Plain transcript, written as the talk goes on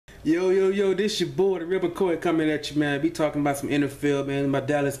Yo, this your boy, the River Coy, coming at you, man. Be talking about some NFL, man. My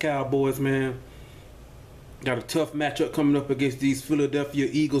Dallas Cowboys, man. Got a tough matchup coming up against these Philadelphia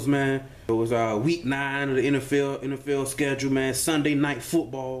Eagles, man. It was week 9 of the NFL schedule, man. Sunday night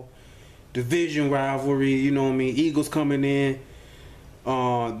football, division rivalry, you know what I mean? Eagles coming in.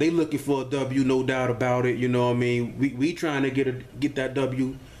 They looking for a W, no doubt about it, you know what I mean? We trying to get that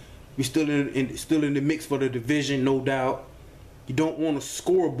W. We still in the mix for the division, no doubt. You don't want a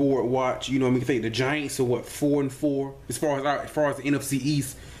scoreboard watch, you know what I mean? I think the Giants are what, 4-4 as far as the NFC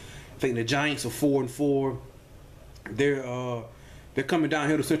East. I think the Giants are 4-4. They're coming down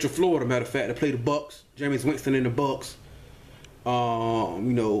here to Central Florida. Matter of fact, they play the Bucks. Jameis Winston and the Bucks. You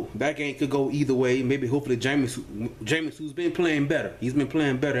know, that game could go either way. Maybe hopefully Jameis, who's been playing better. He's been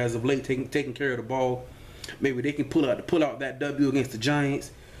playing better as of late, taking care of the ball. Maybe they can pull out that W against the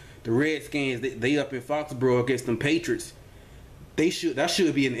Giants. The Redskins, they up in Foxborough against them Patriots. That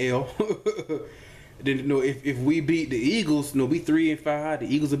should be an L. Then, you know, if we beat the Eagles, you know, we 3-5. The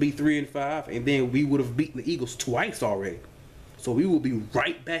Eagles will be 3-5, and then we would have beaten the Eagles twice already. So we will be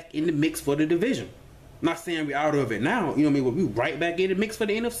right back in the mix for the division. Not saying we're out of it now, you know what I mean? But we right back in the mix for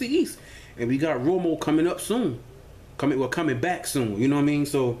the NFC East, and we got Romo coming up soon. Coming back soon. You know what I mean?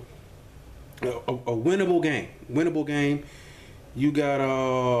 So a winnable game. You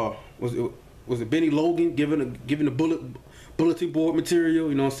got was it Benny Logan giving the bulletin board material,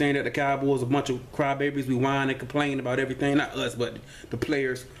 you know what I'm saying, that the Cowboys a bunch of crybabies. We whine and complain about everything, not us but the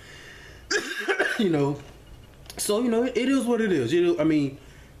players. You know, so you know it is what it is. You know, I mean,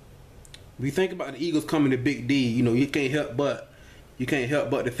 we think about the Eagles coming to Big D, you know, you can't help but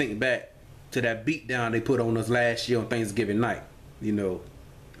to think back to that beatdown they put on us last year on Thanksgiving night. You know,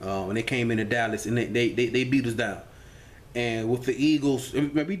 when they came into Dallas and they beat us down. And with the Eagles,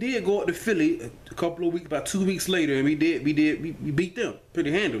 we did go up to Philly a couple of weeks, about 2 weeks later, and we beat them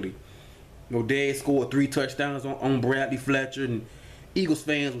pretty handily. You know, Dad scored 3 touchdowns on Bradley Fletcher, and Eagles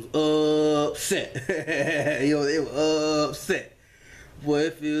fans was upset. Yo, they were upset. Boy,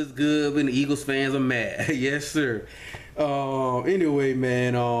 it feels good when the Eagles fans are mad. Yes, sir. Anyway,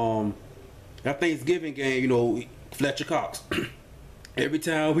 man, that Thanksgiving game, you know, Fletcher Cox. Every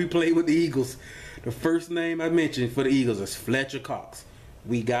time we play with the Eagles, the first name I mentioned for the Eagles is Fletcher Cox.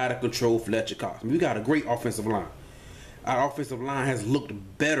 We gotta control Fletcher Cox. I mean, we got a great offensive line. Our offensive line has looked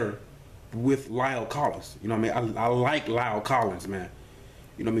better with Lyle Collins. You know what I mean? I like Lyle Collins, man.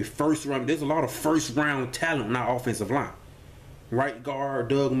 You know what I mean? First round. There's a lot of first round talent in our offensive line. Right guard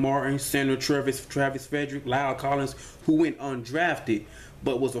Doug Martin, center Travis Frederick, Lyle Collins, who went undrafted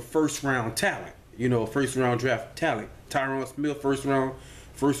but was a first round talent. You know, first round draft talent. Tyron Smith, first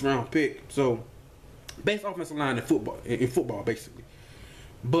round pick. So best offensive line in football basically.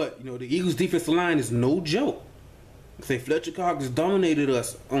 But you know, the Eagles defensive line is no joke. Say Fletcher Cox dominated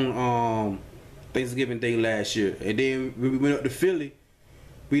us on Thanksgiving Day last year, and then when we went up to Philly,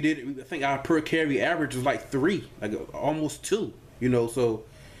 I think our per carry average was like 3, like almost 2. You know, so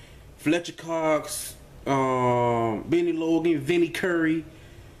Fletcher Cox, Benny Logan, Vinny Curry,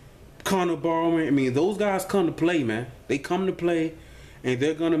 Connor Barwin, I mean, those guys come to play, man. They come to play, and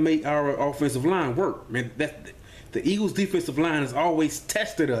they're gonna make our offensive line work, man. The Eagles' defensive line has always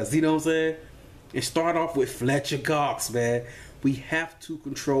tested us. You know what I'm saying? And start off with Fletcher Cox, man. We have to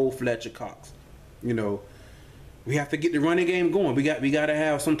control Fletcher Cox. You know, we have to get the running game going. We got to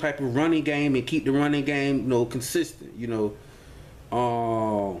have some type of running game and keep the running game, you know, consistent. You know,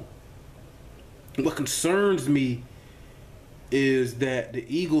 what concerns me is that the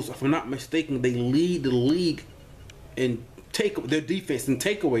Eagles, if I'm not mistaken, they lead the league in their defense and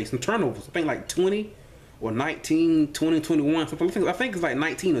takeaways and turnovers. I think like 20 or 19, 20, 21. Something. I think it's like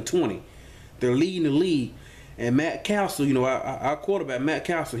 19 or 20. They're leading the league. And Matt Castle, you know, our quarterback, Matt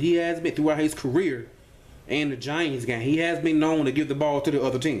Castle, he has been throughout his career and the Giants game, he has been known to give the ball to the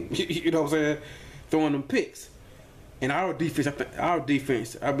other team. You know what I'm saying? Throwing them picks. And our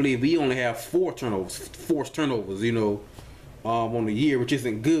defense, I believe we only have 4 forced turnovers, you know, on the year, which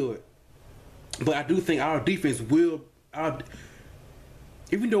isn't good. But I do think our defense will,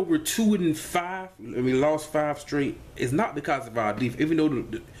 even though we're 2-5, we lost 5 straight, it's not because of our defense. Even though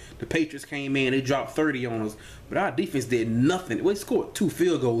the Patriots came in, they dropped 30 on us, but our defense did nothing. We scored 2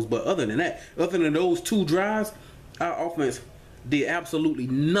 field goals, but other than that, other than those 2 drives, our offense did absolutely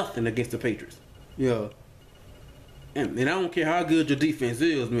nothing against the Patriots. Yeah. And I don't care how good your defense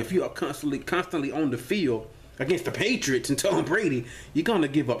is, I mean, if you are constantly on the field against the Patriots and Tom Brady, you're gonna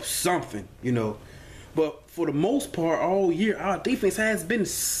give up something, you know. But for the most part, all year, our defense has been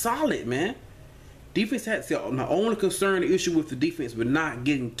solid, man. Defense has, my only concern, the issue with the defense, we're not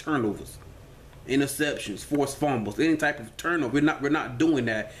getting turnovers. interceptions, forced fumbles, any type of turnover. We're not doing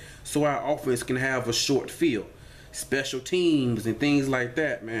that, so our offense can have a short field, special teams and things like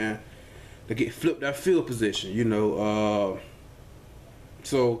that, man. To get flipped that field position, you know.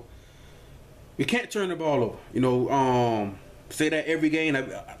 So we can't turn the ball over, you know. Say that every game.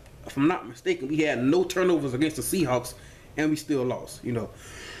 If I'm not mistaken, we had no turnovers against the Seahawks, and we still lost. You know,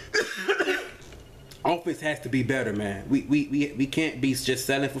 offense has to be better, man. We can't be just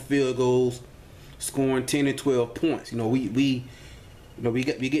selling for field goals, scoring 10 and 12 points. You know, we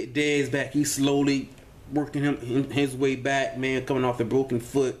get Dez back. He's slowly working his way back, man. Coming off the broken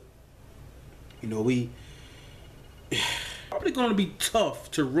foot. You know, we probably gonna be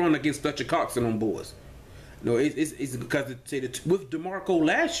tough to run against Fletcher Cox and them boys. You know, it's because with DeMarco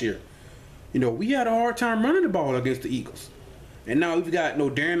last year, you know, we had a hard time running the ball against the Eagles. And now we've got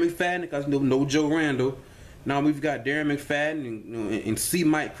no Darren McFadden because no Joe Randall. Now we've got Darren McFadden and, you know, and C.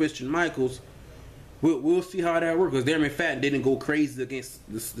 Mike Christian Michaels. We'll see how that works because Darren McFadden didn't go crazy against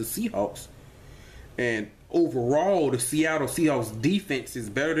the Seahawks. And overall, the Seattle Seahawks defense is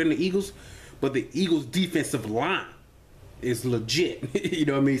better than the Eagles, but the Eagles defensive line is legit. You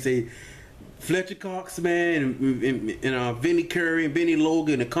know what I mean? Say Fletcher Cox, man, and Vinny Curry and Benny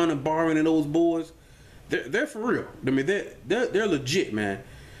Logan and Connor Barron and those boys, they're for real. I mean, they're legit, man.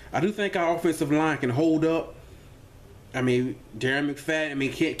 I do think our offensive line can hold up. I mean, Darren McFadden, I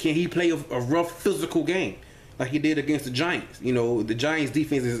mean, can he play a rough physical game like he did against the Giants? You know, the Giants'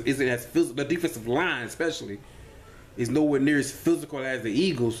 defense isn't as physical. The defensive line, especially, is nowhere near as physical as the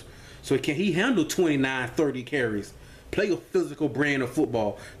Eagles. So can he handle 29, 30 carries? Play a physical brand of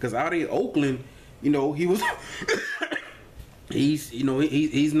football, because out in Oakland, you know, he was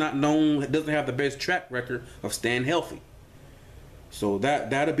he's not known, doesn't have the best track record of staying healthy. So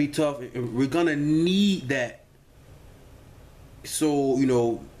that'll be tough. We're gonna need that. So, you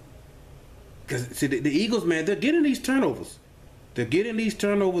know, because see, the Eagles, man, they're getting these turnovers. They're getting these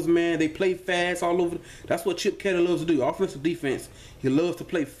turnovers, man. They play fast all over. That's what Chip Kelly loves to do. Offensive defense, he loves to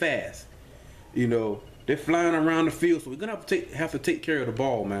play fast. You know, they're flying around the field, so we're gonna have to take care of the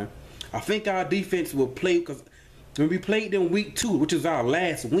ball, man. I think our defense will play, because when we played them week 2, which is our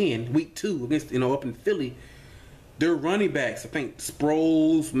last win, week 2 against, you know, up in Philly, their running backs, I think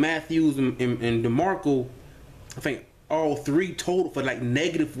Sproles, Matthews, and DeMarco, I think all 3 total for like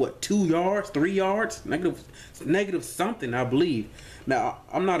negative 2 yards, 3 yards, negative something, I believe. Now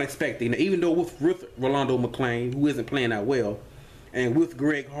I'm not expecting, even though with Rolando McClain, who isn't playing that well, and with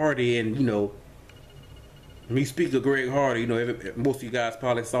Greg Hardy, and you know, me speak of Greg Hardy, you know, most of you guys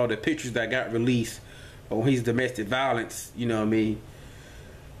probably saw the pictures that got released on his domestic violence. You know what I mean?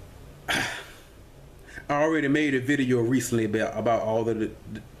 I already made a video recently about all the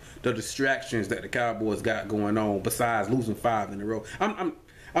distractions that the Cowboys got going on besides losing 5 in a row. I'm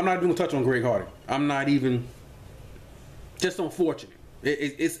not even gonna touch on Greg Hardy. I'm not even. Just unfortunate.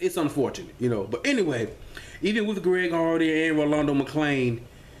 It's unfortunate, you know. But anyway, even with Greg Hardy and Rolando McClain,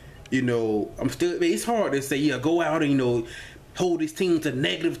 you know, it's hard to say, yeah, go out and, you know, hold this team to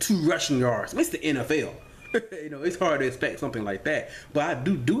negative 2 rushing yards. It's the NFL. You know, it's hard to expect something like that. But I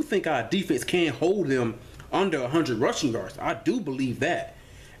do think our defense can hold them under 100 rushing yards. I do believe that.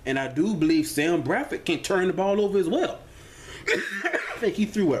 And I do believe Sam Bradford can turn the ball over as well. I think he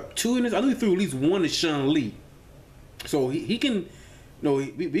threw 2 in this. I think he threw at least 1 to Sean Lee. So he can, you know,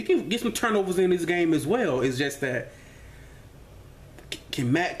 we can get some turnovers in this game as well. It's just that,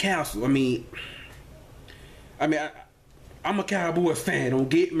 can Matt Castle, I mean, I'm a Cowboys fan, don't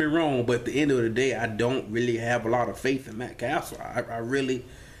get me wrong, but at the end of the day, I don't really have a lot of faith in Matt Castle. I really,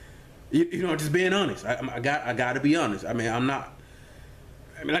 you know, just being honest. I got to be honest. I mean,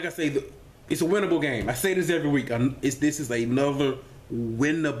 like I say, it's a winnable game. I say this every week. This is another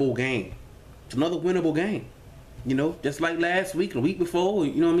winnable game. It's another winnable game. You know, just like last week, the week before,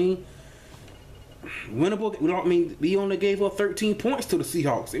 you know what I mean? Winnable. I mean, we only gave up 13 points to the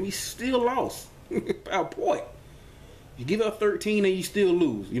Seahawks, and we still lost by a point. You give up 13 and you still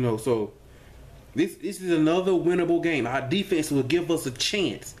lose, you know. So this is another winnable game. Our defense will give us a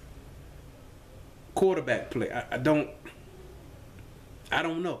chance. Quarterback play, I don't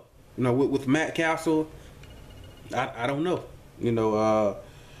know. You know, with Matt Castle, I don't know. You know,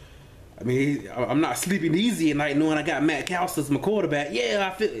 I mean, I'm not sleeping easy at night knowing I got Matt Castle as my quarterback.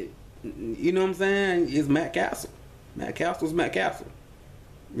 Yeah, I feel it. You know what I'm saying? It's Matt Castle. Matt Castle's Matt Castle.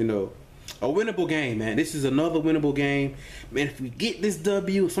 You know, a winnable game, man. This is another winnable game. Man, if we get this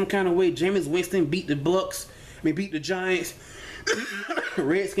W some kind of way, Jameis Winston beat the Giants.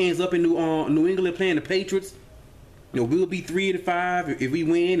 Redskins up in New England playing the Patriots. You know, we'll be 3-5 if we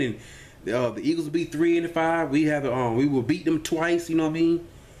win, and the Eagles will be 3-5. We will beat them twice. You know what I mean?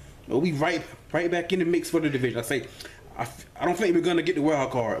 We right back in the mix for the division. I don't think we're gonna get the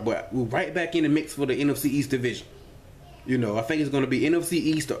wild card, but we're right back in the mix for the NFC East division. I think it's gonna be NFC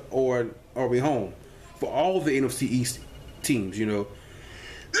East or we home for all of the NFC East teams. In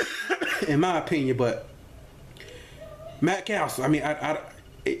my opinion, but Matt Castle. I mean,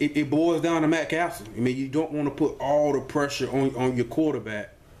 it boils down to Matt Castle. I mean, you don't want to put all the pressure on your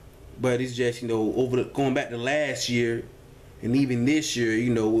quarterback, but it's just going back to last year and even this year,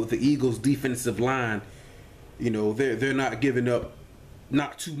 with the Eagles' defensive line, they're not giving up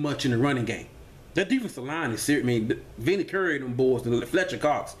not too much in the running game. That defensive line is serious. I mean, Vinny Curry and them boys, and Fletcher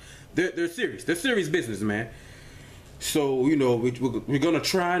Cox, they're serious. They're serious business, man. So we're gonna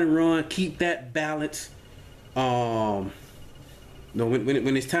try to run, keep that balance. When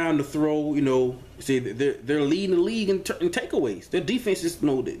it's time to throw, see they're leading the league in takeaways. Their defense is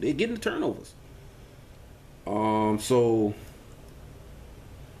they're getting the turnovers. So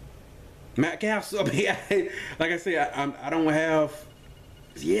Matt Castle, I mean, like I said, I don't have.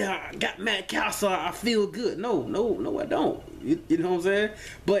 Yeah, I got Matt Castle. I feel good. No, I don't. You know what I'm saying?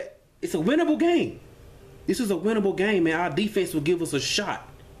 But it's a winnable game. This is a winnable game, man. Our defense will give us a shot,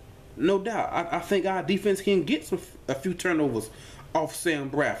 no doubt. I think our defense can get a few turnovers off Sam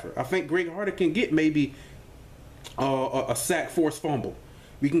Bradford. I think Greg Hardy can get maybe a sack, forced fumble.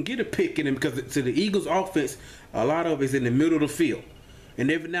 We can get a pick in him because to the Eagles' offense, a lot of it is in the middle of the field, and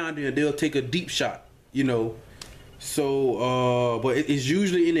every now and then they'll take a deep shot. So, but it's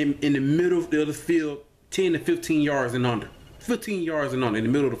usually in the middle of the field, 10 to 15 yards and under. 15 yards and under in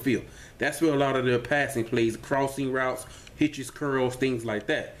the middle of the field. That's where a lot of their passing plays, crossing routes, hitches, curls, things like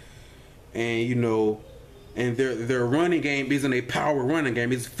that. And and their running game isn't a power running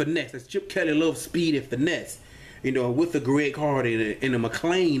game; it's finesse. As Chip Kelly loves speed and finesse. With the Greg Hardy and the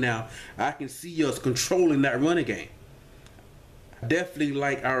McClain now, I can see us controlling that running game. I definitely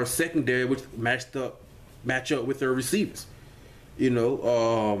like our secondary, which match up with their receivers.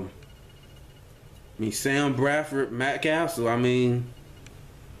 I mean, Sam Bradford, Matt Castle. I mean,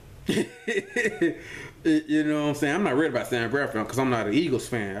 you know what I'm saying? I'm not worried about Sam Bradford because I'm not an Eagles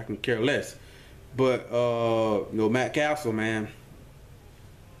fan. I can care less. But Matt Castle, man,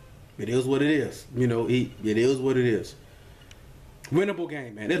 it is what it is. It is what it is. Winnable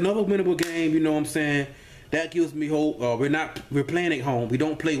game, man. There's another winnable game. You know what I'm saying? That gives me hope. We're playing at home. We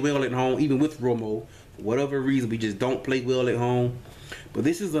don't play well at home, even with Romo. For whatever reason, we just don't play well at home. But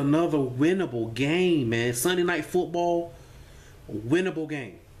this is another winnable game, man. Sunday Night Football, a winnable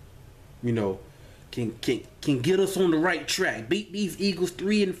game. Can get us on the right track. Beat these Eagles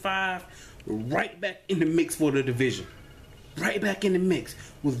 3-5. Right back in the mix for the division. Right back in the mix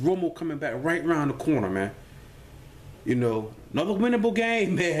with Romo coming back right around the corner, man. Another winnable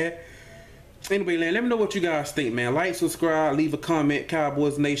game, man. Anyway, man, let me know what you guys think, man. Like, subscribe, leave a comment,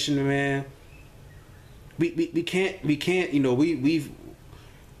 Cowboys Nation, man. We can't.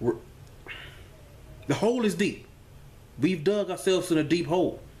 The hole is deep. We've dug ourselves in a deep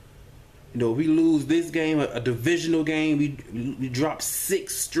hole. We lose this game, a divisional game. We drop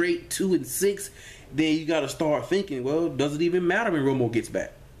 6 straight, 2-6. Then you got to start thinking, well, does it even matter when Romo gets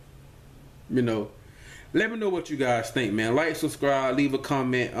back? Let me know what you guys think, man. Like, subscribe, leave a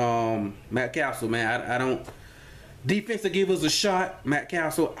comment. Matt Castle, man, I don't. Defense to give us a shot, Matt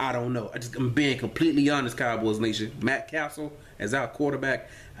Castle, I don't know. I'm being completely honest, Cowboys Nation. Matt Castle as our quarterback,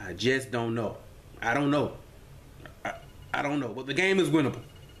 I just don't know. I don't know. I don't know. But the game is winnable.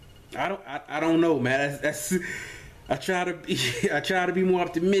 I don't know, man. I try to be more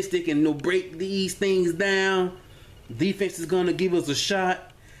optimistic and break these things down. Defense is gonna give us a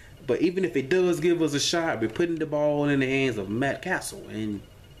shot, but even if it does give us a shot, we're putting the ball in the hands of Matt Castle, and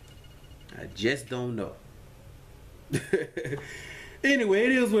I just don't know. Anyway,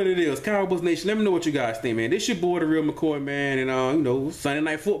 it is what it is. Cowboys Nation, let me know what you guys think, man. This your boy, the Real McCoy, man, and Sunday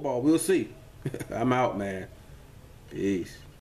Night Football. We'll see. I'm out, man. Peace.